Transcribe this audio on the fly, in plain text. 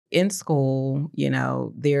in school,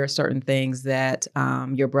 there are certain things that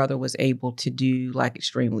your brother was able to do like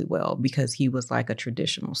extremely well because he was like a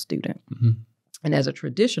traditional student. Mm-hmm. And as a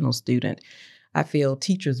traditional student, I feel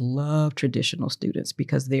teachers love traditional students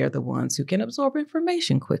because they're the ones who can absorb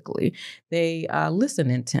information quickly. They listen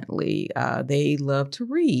intently. They love to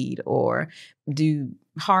read or do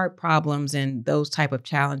hard problems and those type of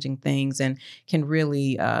challenging things and can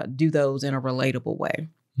really do those in a relatable way.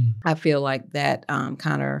 I feel like that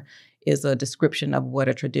kind of is a description of what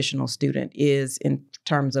a traditional student is in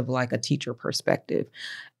terms of like a teacher perspective.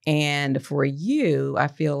 And for you, I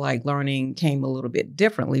feel like learning came a little bit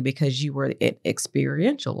differently because you were an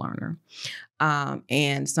experiential learner.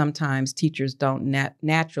 And sometimes teachers don't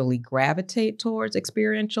naturally gravitate towards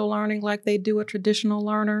experiential learning like they do a traditional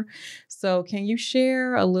learner. So can you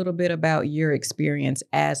share a little bit about your experience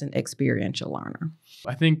as an experiential learner?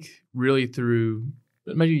 I think really through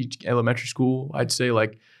maybe elementary school, I'd say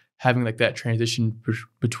like having like that transition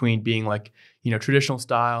between being like, traditional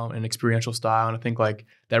style and experiential style. And I think like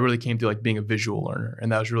that really came through like being a visual learner.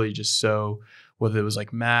 And that was really just so, whether it was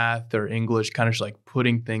like math or English, kind of just like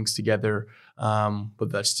putting things together,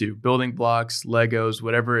 whether that's to building blocks, Legos,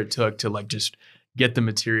 whatever it took to like just get the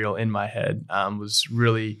material in my head, was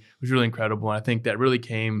really incredible. And I think that really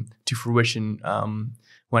came to fruition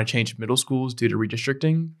when I changed middle schools due to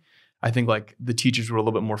redistricting. I think like the teachers were a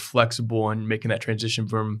little bit more flexible in making that transition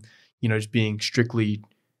from, just being strictly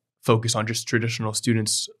focused on just traditional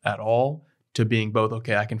students at all to being both,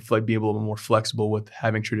 okay, I can be a little bit more flexible with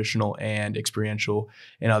having traditional and experiential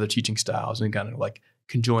and other teaching styles and kind of like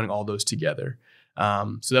conjoining all those together.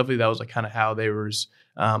 So definitely that was like kind of how they were,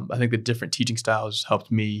 I think the different teaching styles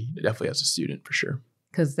helped me definitely as a student for sure.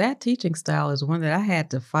 Because that teaching style is one that I had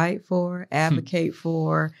to fight for, advocate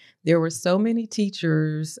for. There were so many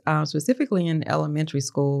teachers, specifically in elementary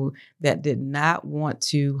school, that did not want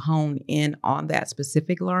to hone in on that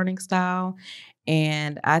specific learning style.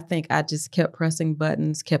 And I think I just kept pressing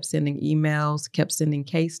buttons, kept sending emails, kept sending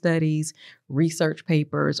case studies, research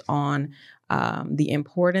papers on the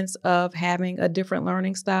importance of having a different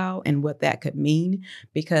learning style and what that could mean,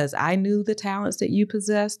 because I knew the talents that you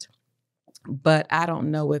possessed. But I don't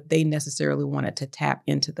know if they necessarily wanted to tap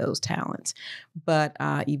into those talents. But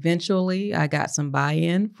eventually, I got some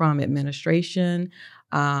buy-in from administration,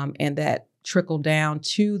 and that trickled down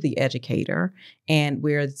to the educator. And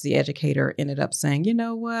where the educator ended up saying, you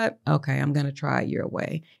know what? Okay, I'm going to try it your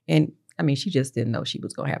way. And I mean, she just didn't know she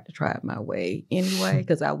was going to have to try it my way anyway,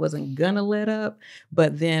 because I wasn't going to let up.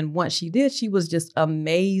 But then once she did, she was just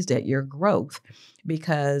amazed at your growth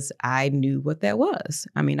because I knew what that was.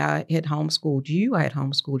 I mean, I had homeschooled you. I had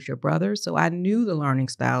homeschooled your brother. So I knew the learning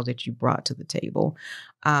styles that you brought to the table.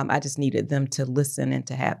 I just needed them to listen and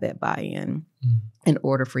to have that buy-in in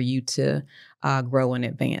order for you to grow and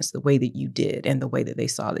advance the way that you did and the way that they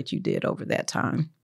saw that you did over that time.